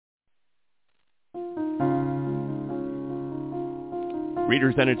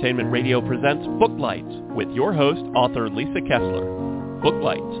Readers Entertainment Radio presents Book Lights with your host, author Lisa Kessler. Book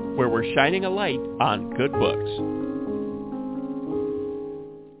Lights, where we're shining a light on good books.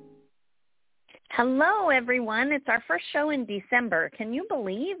 Hello, everyone. It's our first show in December. Can you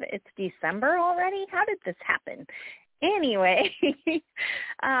believe it's December already? How did this happen? Anyway,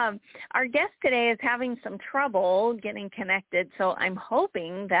 our guest today is having some trouble getting connected, so I'm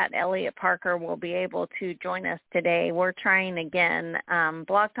hoping that Eliot Parker will be able to join us today. We're trying again.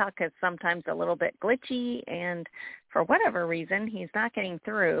 Blog Talk is sometimes a little bit glitchy, and for whatever reason, he's not getting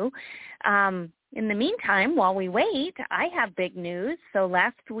through. In the meantime, while we wait, I have big news. So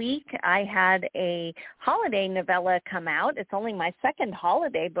last week I had a holiday novella come out. It's only my second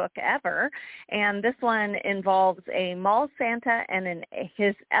holiday book ever, and this one involves a mall Santa and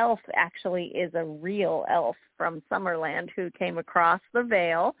his elf actually is a real elf from Summerland who came across the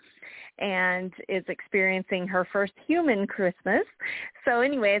veil and is experiencing her first human Christmas. So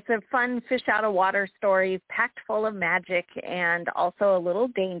anyway, it's a fun fish out of water story packed full of magic and also a little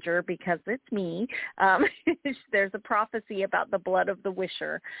danger because it's me. There's a prophecy about the blood of the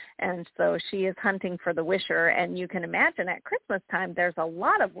wisher, and so she is hunting for the wisher, and you can imagine at Christmas time there's a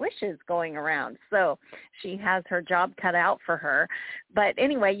lot of wishes going around, so she has her job cut out for her. But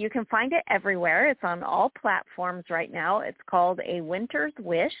anyway, you can find it everywhere. It's on all platforms right now. It's called A Winter's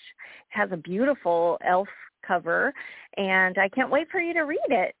Wish. It has a beautiful elf cover, and I can't wait for you to read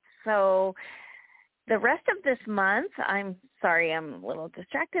it. So the rest of this month, I'm sorry, I'm a little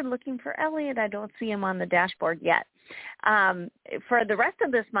distracted looking for Eliot. I don't see him on the dashboard yet. For the rest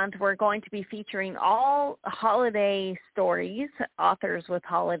of this month, we're going to be featuring all holiday stories, authors with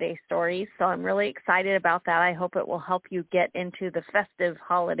holiday stories. So I'm really excited about that. I hope it will help you get into the festive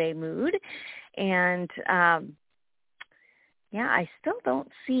holiday mood. And, I still don't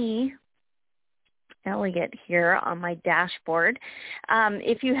see Eliot here on my dashboard.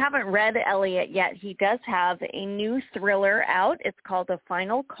 If you haven't read Eliot yet, he does have a new thriller out. It's called A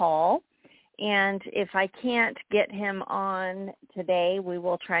Final Call. And if I can't get him on today, we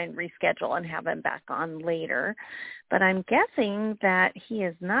will try and reschedule and have him back on later. But I'm guessing that he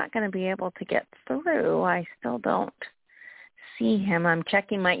is not going to be able to get through. I still don't see him. I'm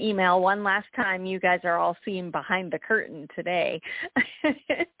checking my email one last time. You guys are all seeing behind the curtain today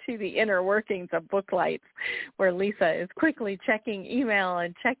to the inner workings of Book Lights, where Lisa is quickly checking email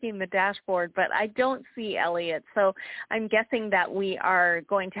and checking the dashboard, but I don't see Eliot. So I'm guessing that we are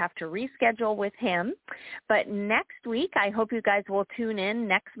going to have to reschedule with him. But next week, I hope you guys will tune in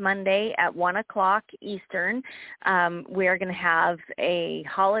next Monday at 1 o'clock Eastern. We are going to have a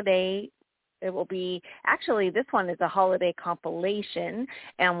holiday. It will be, actually, this one is a holiday compilation,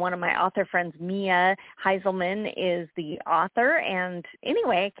 and one of my author friends, Mia Heiselman, is the author. And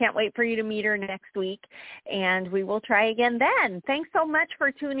anyway, I can't wait for you to meet her next week, and we will try again then. Thanks so much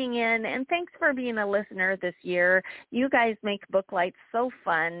for tuning in, and thanks for being a listener this year. You guys make Book Lights so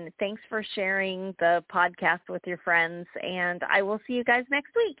fun. Thanks for sharing the podcast with your friends, and I will see you guys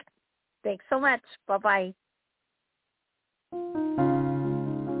next week. Thanks so much. Bye-bye.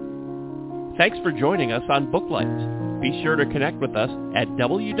 Thanks for joining us on Book Lights. Be sure to connect with us at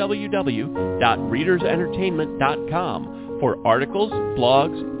www.readersentertainment.com for articles,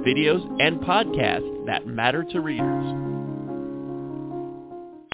 blogs, videos, and podcasts that matter to readers.